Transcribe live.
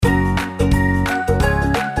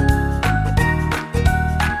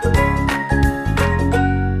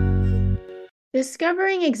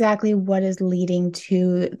discovering exactly what is leading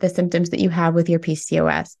to the symptoms that you have with your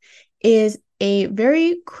PCOS is a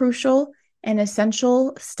very crucial and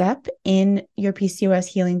essential step in your PCOS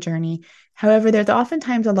healing journey. However, there's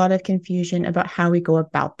oftentimes a lot of confusion about how we go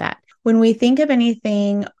about that. When we think of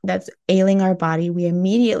anything that's ailing our body, we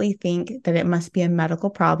immediately think that it must be a medical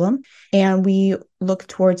problem, and we look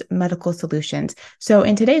towards medical solutions. So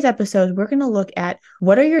in today's episode, we're going to look at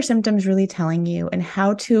what are your symptoms really telling you and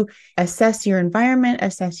how to assess your environment,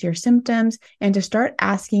 assess your symptoms, and to start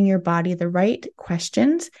asking your body the right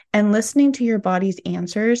questions and listening to your body's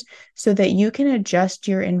answers so that you can adjust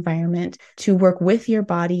your environment to work with your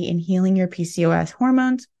body in healing your PCOS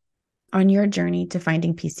hormones on your journey to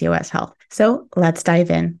finding PCOS health. So let's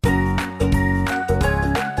dive in.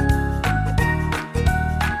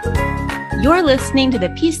 You're listening to the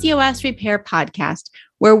PCOS Repair Podcast,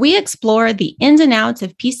 where we explore the ins and outs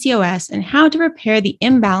of PCOS and how to repair the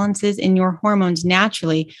imbalances in your hormones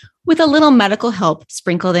naturally with a little medical help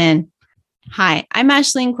sprinkled in. Hi, I'm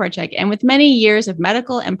Ashleen Korchek, and with many years of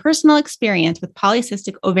medical and personal experience with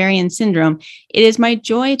polycystic ovarian syndrome, it is my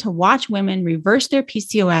joy to watch women reverse their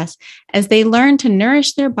PCOS as they learn to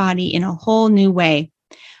nourish their body in a whole new way.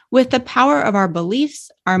 With the power of our beliefs,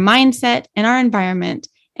 our mindset, and our environment,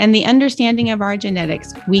 and the understanding of our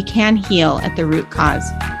genetics, we can heal at the root cause.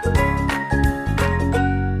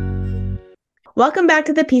 Welcome back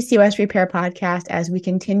to the PCOS Repair Podcast as we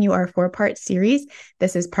continue our 4-part series.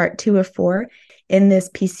 This is part 2 of 4 in this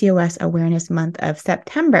PCOS Awareness Month of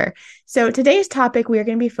September. So today's topic, we are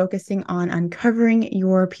going to be focusing on uncovering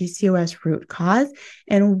your PCOS root cause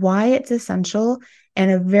and why it's essential and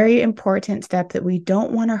a very important step that we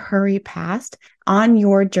don't want to hurry past on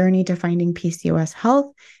your journey to finding PCOS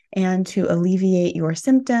health and to alleviate your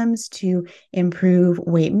symptoms, to improve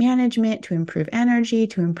weight management, to improve energy,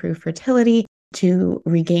 to improve fertility, to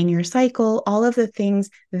regain your cycle, all of the things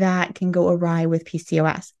that can go awry with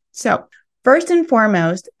PCOS. So first and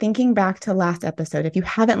foremost, thinking back to last episode, if you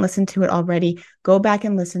haven't listened to it already, go back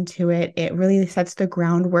and listen to it. It really sets the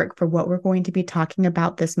groundwork for what we're going to be talking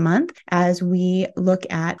about this month as we look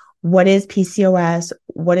at what is PCOS,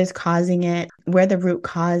 what is causing it, where the root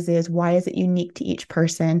cause is, why is it unique to each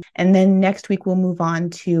person. And then next week, we'll move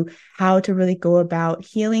on to how to really go about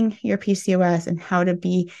healing your PCOS and how to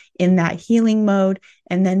be in that healing mode,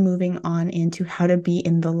 and then moving on into how to be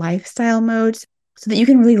in the lifestyle modes so that you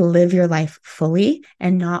can really live your life fully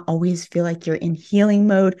and not always feel like you're in healing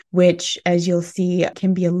mode, which, as you'll see,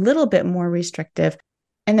 can be a little bit more restrictive.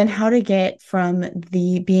 And then how to get from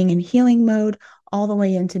the being in healing mode all the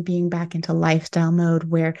way into being back into lifestyle mode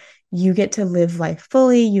where you get to live life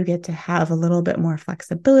fully, you get to have a little bit more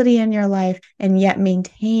flexibility in your life, and yet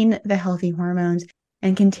maintain the healthy hormones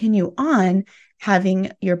and continue on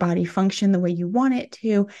having your body function the way you want it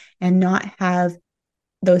to and not have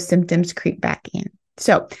those symptoms creep back in.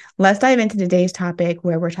 So let's dive into today's topic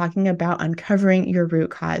where we're talking about uncovering your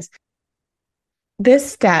root cause.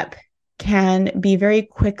 This step can be very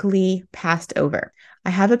quickly passed over. I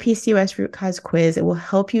have a PCOS root cause quiz. It will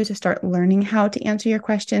help you to start learning how to answer your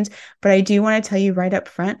questions, but I do want to tell you right up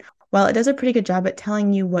front, while it does a pretty good job at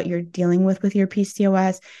telling you what you're dealing with your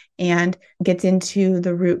PCOS and gets into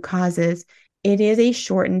the root causes, it is a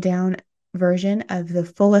shortened down version of the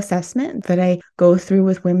full assessment that I go through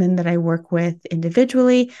with women that I work with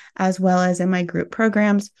individually, as well as in my group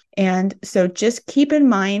programs. And so just keep in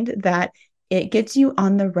mind that it gets you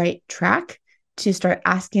on the right track to start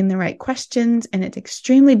asking the right questions, and it's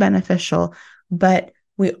extremely beneficial, but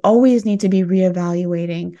we always need to be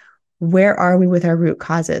reevaluating where are we with our root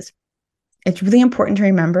causes. It's really important to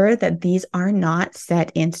remember that these are not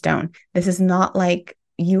set in stone. This is not like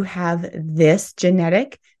you have this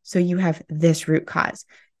genetic, so you have this root cause.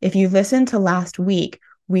 If you listened to last week,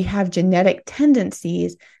 we have genetic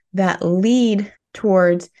tendencies that lead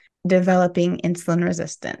towards developing insulin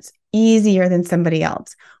resistance easier than somebody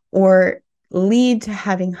else, or lead to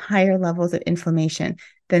having higher levels of inflammation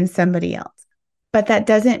than somebody else. But that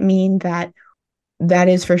doesn't mean that that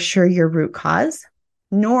is for sure your root cause,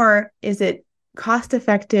 nor is it cost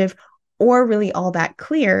effective or really all that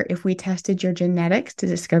clear if we tested your genetics to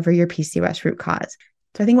discover your PCOS root cause.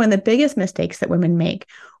 So I think one of the biggest mistakes that women make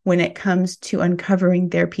when it comes to uncovering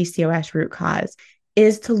their PCOS root cause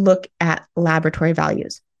is to look at laboratory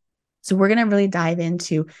values. So we're going to really dive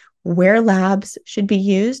into where labs should be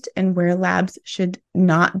used and where labs should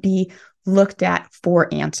not be looked at for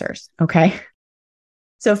answers, okay?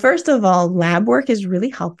 So first of all, lab work is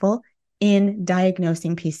really helpful in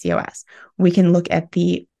diagnosing PCOS. We can look at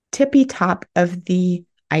the tippy top of the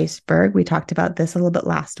iceberg. We talked about this a little bit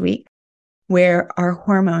last week, where our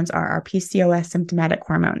hormones are, our PCOS symptomatic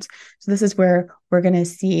hormones. So this is where we're going to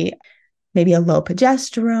see maybe a low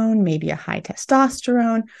progesterone, maybe a high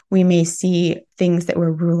testosterone. We may see things that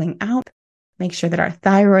we're ruling out, make sure that our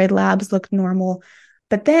thyroid labs look normal.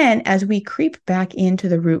 But then as we creep back into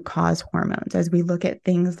the root cause hormones, as we look at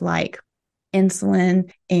things like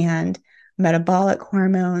insulin and metabolic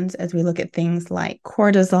hormones, as we look at things like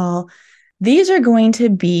cortisol, these are going to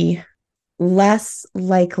be less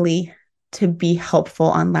likely to be helpful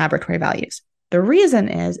on laboratory values. The reason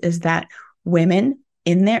is that women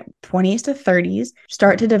in their 20s to 30s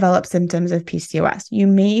start to develop symptoms of PCOS. You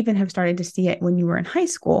may even have started to see it when you were in high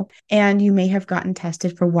school, and you may have gotten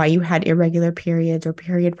tested for why you had irregular periods or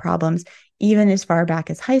period problems, even as far back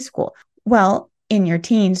as high school. Well, in your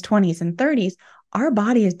teens, 20s, and 30s, our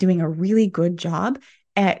body is doing a really good job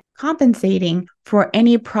at compensating for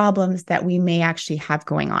any problems that we may actually have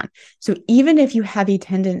going on. So even if you have a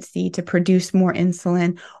tendency to produce more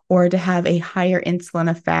insulin or to have a higher insulin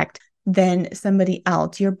effect than somebody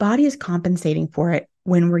else, your body is compensating for it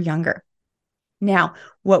when we're younger. Now,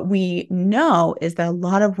 what we know is that a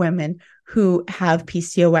lot of women who have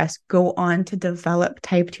PCOS go on to develop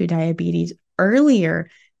type 2 diabetes earlier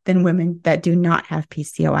than women that do not have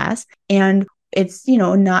PCOS. And it's,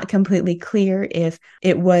 not completely clear if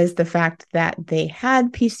it was the fact that they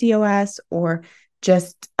had PCOS or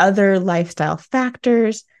just other lifestyle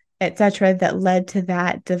factors, etc., that led to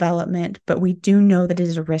that development, but we do know that it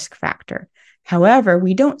is a risk factor. However,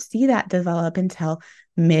 we don't see that develop until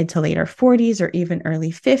mid to later 40s or even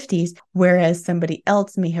early 50s, whereas somebody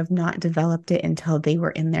else may have not developed it until they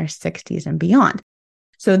were in their 60s and beyond.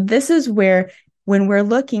 So this is where, when we're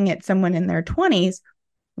looking at someone in their 20s,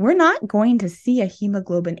 we're not going to see a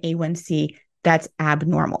hemoglobin A1C that's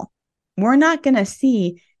abnormal. We're not going to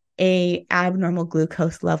see a abnormal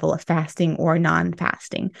glucose level of fasting or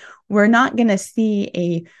non-fasting. We're not going to see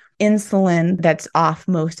a insulin that's off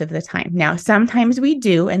most of the time. Now, sometimes we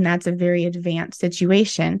do, and that's a very advanced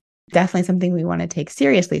situation. Definitely something we want to take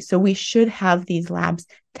seriously. So we should have these labs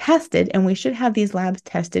tested, and we should have these labs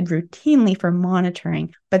tested routinely for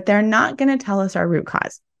monitoring, but they're not going to tell us our root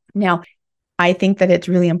cause. Now, I think that it's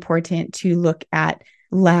really important to look at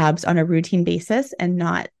labs on a routine basis and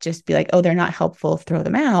not just be like, oh, they're not helpful, throw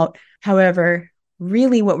them out. However,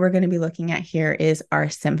 really what we're going to be looking at here is our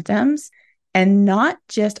symptoms, and not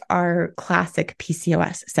just our classic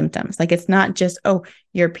PCOS symptoms. Like, it's not just, oh,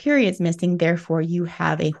 your period's missing, therefore you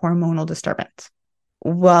have a hormonal disturbance.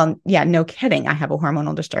 Well, yeah, no kidding. I have a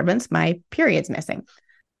hormonal disturbance. My period's missing.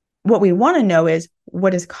 What we want to know is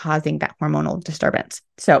what is causing that hormonal disturbance.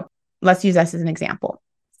 So let's use us as an example.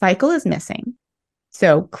 Cycle is missing.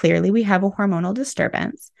 So clearly we have a hormonal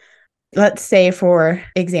disturbance. Let's say, for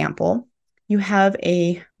example, you have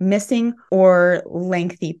a missing or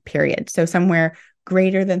lengthy period. So somewhere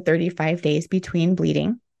greater than 35 days between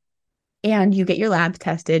bleeding, and you get your labs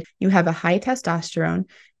tested. You have a high testosterone.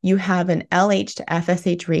 You have an LH to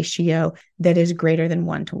FSH ratio that is greater than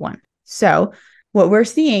 1:1. So what we're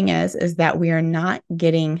seeing is that we are not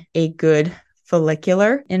getting a good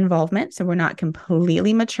follicular involvement. So we're not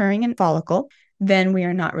completely maturing in follicle. Then we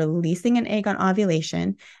are not releasing an egg on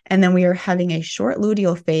ovulation. And then we are having a short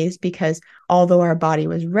luteal phase, because although our body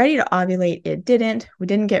was ready to ovulate, it didn't. We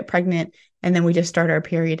didn't get pregnant. And then we just start our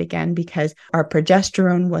period again because our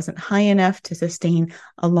progesterone wasn't high enough to sustain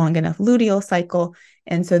a long enough luteal cycle.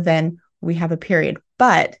 And so then we have a period.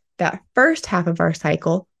 But that first half of our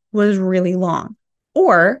cycle was really long.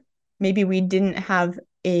 Or maybe we didn't have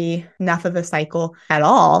enough of a cycle at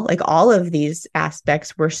all. Like, all of these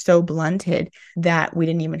aspects were so blunted that we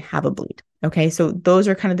didn't even have a bleed. Okay. So those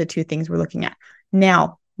are kind of the two things we're looking at.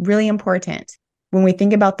 Now, really important, when we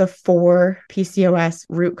think about the 4 PCOS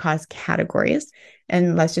root cause categories,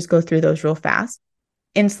 and let's just go through those real fast.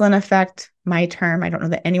 Insulin effect, my term. I don't know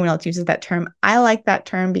that anyone else uses that term. I like that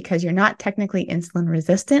term because you're not technically insulin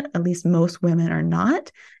resistant. At least most women are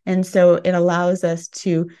not. And so it allows us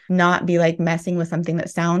to not be like messing with something that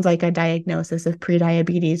sounds like a diagnosis of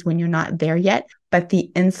prediabetes when you're not there yet, but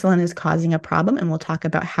the insulin is causing a problem. And we'll talk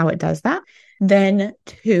about how it does that. Then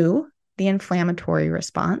 2, the inflammatory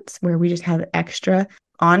response, where we just have extra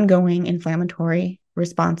ongoing inflammatory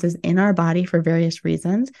responses in our body for various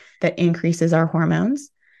reasons that increases our hormones.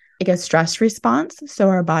 Like a stress response. So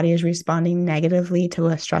our body is responding negatively to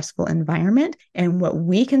a stressful environment. And what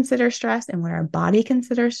we consider stress and what our body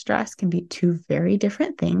considers stress can be 2 very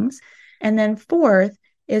different things. And then 4th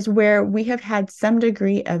is where we have had some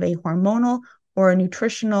degree of a hormonal or a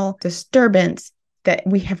nutritional disturbance that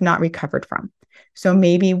we have not recovered from. So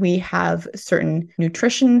maybe we have certain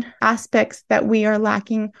nutrition aspects that we are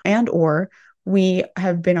lacking, and or we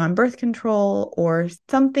have been on birth control, or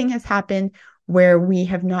something has happened where we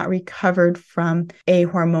have not recovered from a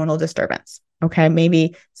hormonal disturbance. Okay,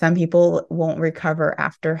 maybe some people won't recover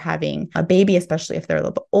after having a baby, especially if they're a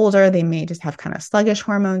little bit older. They may just have kind of sluggish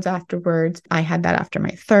hormones afterwards. I had that after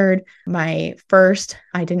my third. My first,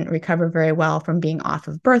 I didn't recover very well from being off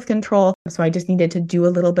of birth control. So I just needed to do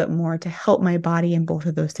a little bit more to help my body in both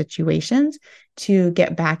of those situations to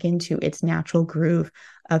get back into its natural groove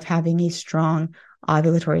of having a strong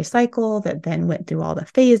ovulatory cycle that then went through all the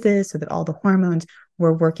phases so that all the hormones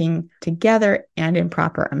were working together and in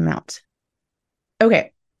proper amounts.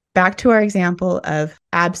 Okay, back to our example of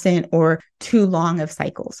absent or too long of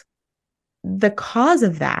cycles. The cause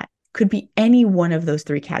of that could be any one of those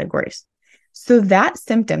three categories. So that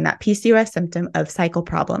symptom, that PCOS symptom of cycle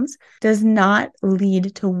problems, does not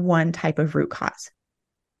lead to one type of root cause.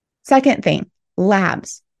 Second thing,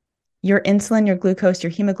 labs. Your insulin, your glucose,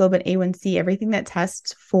 your hemoglobin A1C, everything that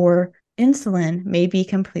tests for insulin may be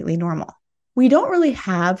completely normal. We don't really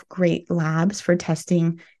have great labs for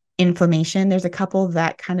testing inflammation. There's a couple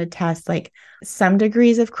that kind of test like some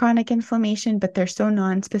degrees of chronic inflammation, but they're so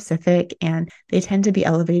non-specific and they tend to be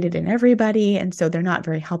elevated in everybody. And so they're not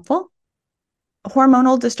very helpful.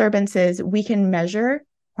 Hormonal disturbances, we can measure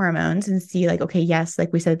hormones and see like, okay, yes,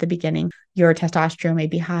 like we said at the beginning, your testosterone may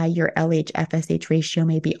be high, your LH-FSH ratio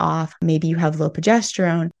may be off, maybe you have low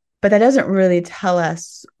progesterone, but that doesn't really tell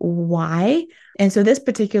us why. And so this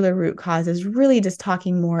particular root cause is really just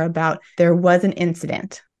talking more about there was an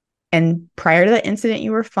incident. And prior to that incident,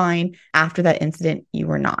 you were fine. After that incident, you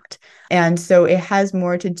were not. And so it has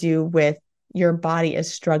more to do with your body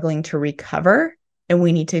is struggling to recover, and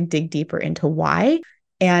we need to dig deeper into why.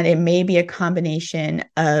 And it may be a combination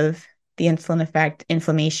of the insulin effect,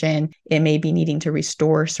 inflammation. It may be needing to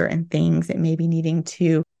restore certain things. It may be needing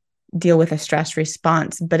to deal with a stress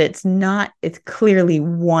response, but it's clearly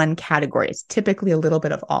one category. It's typically a little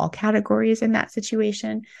bit of all categories in that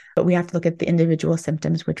situation, but we have to look at the individual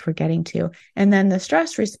symptoms, which we're getting to. And then the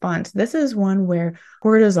stress response, this is one where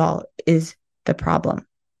cortisol is the problem.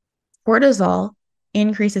 Cortisol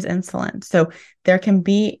increases insulin. So there can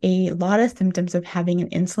be a lot of symptoms of having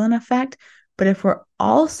an insulin effect, but if we're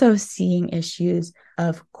also seeing issues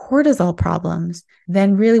of cortisol problems,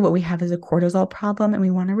 then really what we have is a cortisol problem, and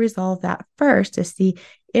we want to resolve that first to see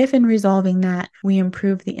if in resolving that, we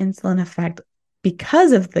improve the insulin effect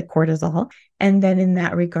because of the cortisol, and then in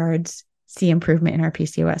that regards, see improvement in our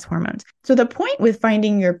PCOS hormones. So the point with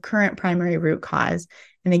finding your current primary root cause,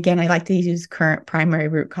 and again, I like to use current primary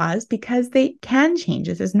root cause because they can change.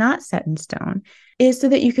 This is not set in stone, is so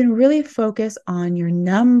that you can really focus on your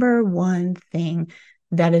number one thing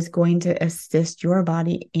that is going to assist your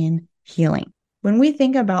body in healing. When we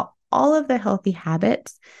think about all of the healthy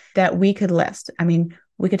habits that we could list, I mean,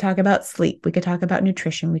 we could talk about sleep, we could talk about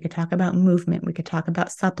nutrition, we could talk about movement, we could talk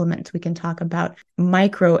about supplements, we can talk about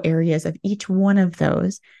micro areas of each one of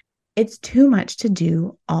those. It's too much to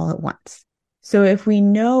do all at once. So if we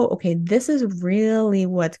know, okay, this is really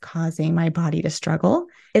what's causing my body to struggle,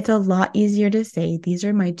 it's a lot easier to say, these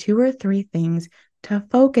are my 2 or 3 things to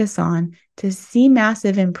focus on to see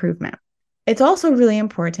massive improvement. It's also really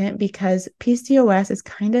important because PCOS is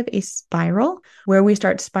kind of a spiral where we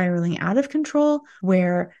start spiraling out of control,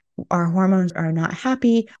 where our hormones are not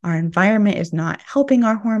happy, our environment is not helping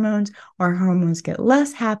our hormones get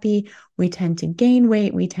less happy, we tend to gain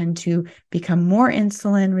weight, we tend to become more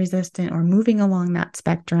insulin resistant or moving along that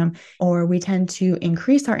spectrum, or we tend to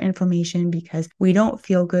increase our inflammation because we don't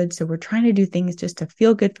feel good. So we're trying to do things just to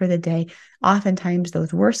feel good for the day. Oftentimes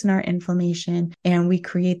those worsen our inflammation and we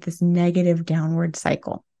create this negative downward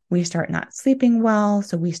cycle. We start not sleeping well,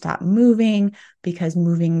 so we stop moving because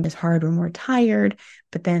moving is hard when we're tired,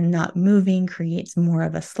 but then not moving creates more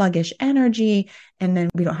of a sluggish energy, and then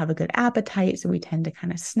we don't have a good appetite, so we tend to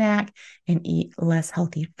kind of snack and eat less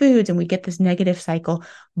healthy foods, and we get this negative cycle,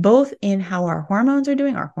 both in how our hormones are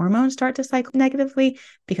doing. Our hormones start to cycle negatively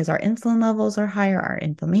because our insulin levels are higher, our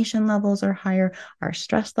inflammation levels are higher, our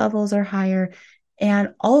stress levels are higher,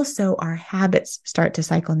 and also our habits start to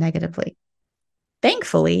cycle negatively.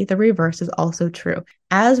 Thankfully, the reverse is also true.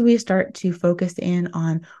 As we start to focus in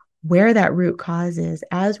on where that root cause is,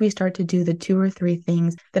 as we start to do the 2 or 3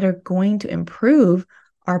 things that are going to improve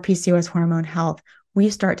our PCOS hormone health,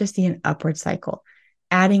 we start to see an upward cycle.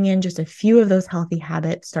 Adding in just a few of those healthy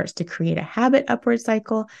habits starts to create a habit upward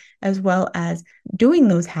cycle, as well as doing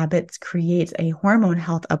those habits creates a hormone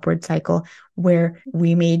health upward cycle where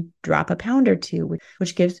we may drop a pound or 2,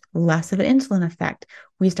 which gives less of an insulin effect.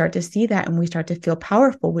 We start to see that and we start to feel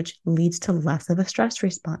powerful, which leads to less of a stress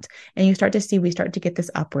response. And we start to get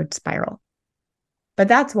this upward spiral. But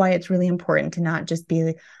that's why it's really important to not just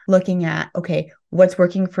be looking at, okay, what's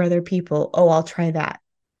working for other people? Oh, I'll try that.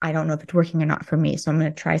 I don't know if it's working or not for me, so I'm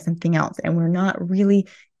going to try something else. And we're not really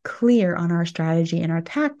clear on our strategy and our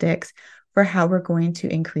tactics for how we're going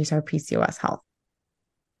to increase our PCOS health.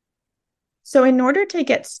 So in order to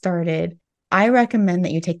get started, I recommend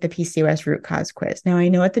that you take the PCOS root cause quiz. Now, I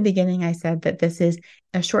know at the beginning I said that this is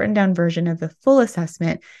a shortened down version of the full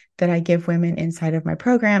assessment that I give women inside of my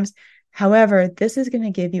programs. However, this is going to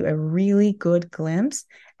give you a really good glimpse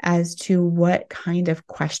as to what kind of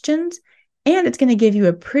questions, and it's going to give you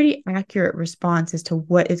a pretty accurate response as to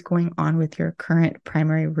what is going on with your current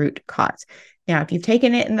primary root cause. Now, if you've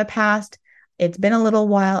taken it in the past, it's been a little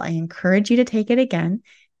while, I encourage you to take it again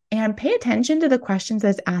and pay attention to the questions that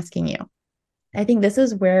it's asking you. I think this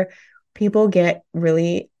is where people get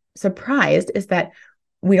really surprised, is that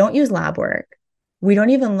we don't use lab work. We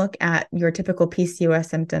don't even look at your typical PCOS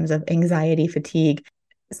symptoms of anxiety, fatigue,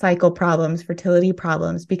 cycle problems, fertility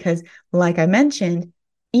problems, because like I mentioned,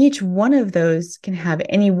 each one of those can have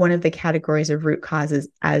any one of the categories of root causes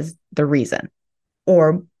as the reason,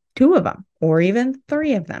 or two of them, or even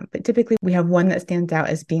three of them. But typically we have one that stands out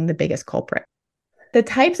as being the biggest culprit. The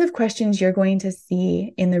types of questions you're going to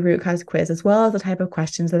see in the root cause quiz, as well as the type of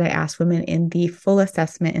questions that I ask women in the full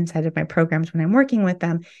assessment inside of my programs when I'm working with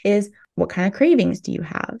them, is what kind of cravings do you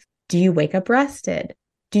have? Do you wake up rested?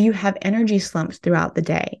 Do you have energy slumps throughout the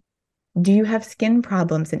day? Do you have skin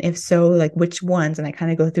problems? And if so, like which ones? And I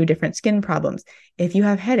kind of go through different skin problems. If you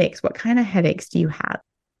have headaches, what kind of headaches do you have?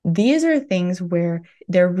 These are things where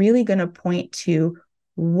they're really going to point to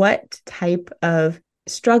what type of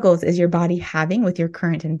struggles is your body having with your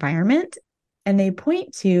current environment. And they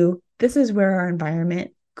point to, this is where our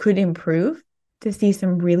environment could improve to see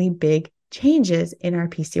some really big changes in our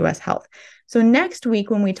PCOS health. So next week,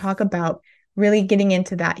 when we talk about really getting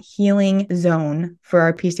into that healing zone for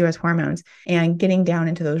our PCOS hormones and getting down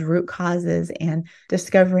into those root causes and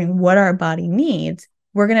discovering what our body needs,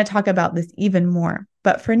 we're going to talk about this even more.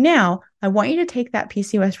 But for now, I want you to take that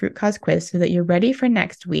PCOS root cause quiz so that you're ready for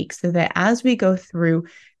next week, so that as we go through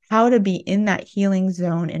how to be in that healing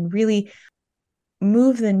zone and really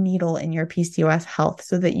move the needle in your PCOS health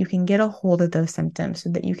so that you can get a hold of those symptoms, so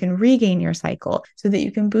that you can regain your cycle, so that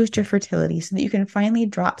you can boost your fertility, so that you can finally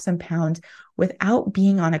drop some pounds without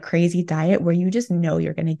being on a crazy diet where you just know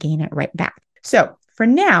you're going to gain it right back. So for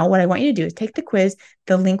now, what I want you to do is take the quiz.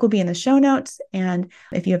 The link will be in the show notes. And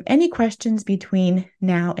if you have any questions between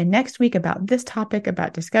now and next week about this topic,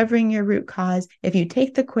 about discovering your root cause, if you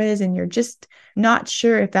take the quiz and you're just not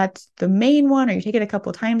sure if that's the main one, or you take it a couple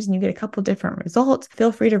of times and you get a couple different results,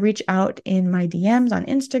 feel free to reach out in my DMs on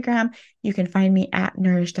Instagram. You can find me at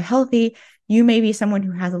Nourish to Healthy. You may be someone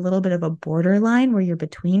who has a little bit of a borderline where you're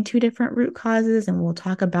between two different root causes, and we'll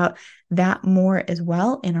talk about that more as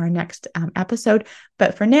well in our next episode.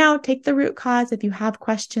 But for now, take the root cause. If you have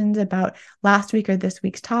questions about last week or this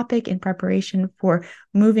week's topic in preparation for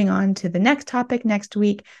moving on to the next topic next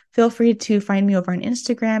week, feel free to find me over on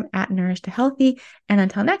Instagram at Nourish to Healthy. And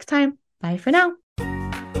until next time, bye for now.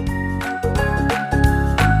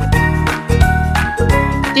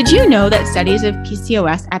 Did you know that studies of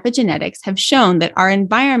PCOS epigenetics have shown that our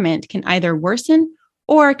environment can either worsen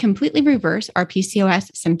or completely reverse our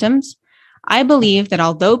PCOS symptoms? I believe that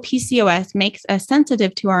although PCOS makes us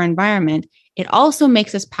sensitive to our environment, it also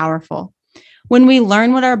makes us powerful. When we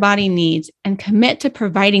learn what our body needs and commit to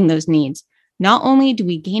providing those needs, not only do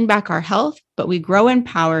we gain back our health, but we grow in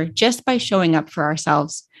power just by showing up for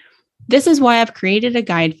ourselves. This is why I've created a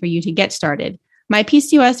guide for you to get started. My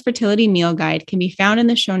PCOS fertility meal guide can be found in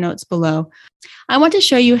the show notes below. I want to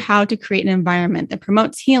show you how to create an environment that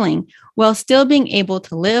promotes healing while still being able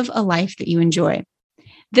to live a life that you enjoy.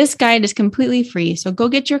 This guide is completely free, so go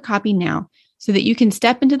get your copy now so that you can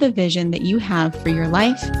step into the vision that you have for your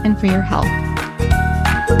life and for your health.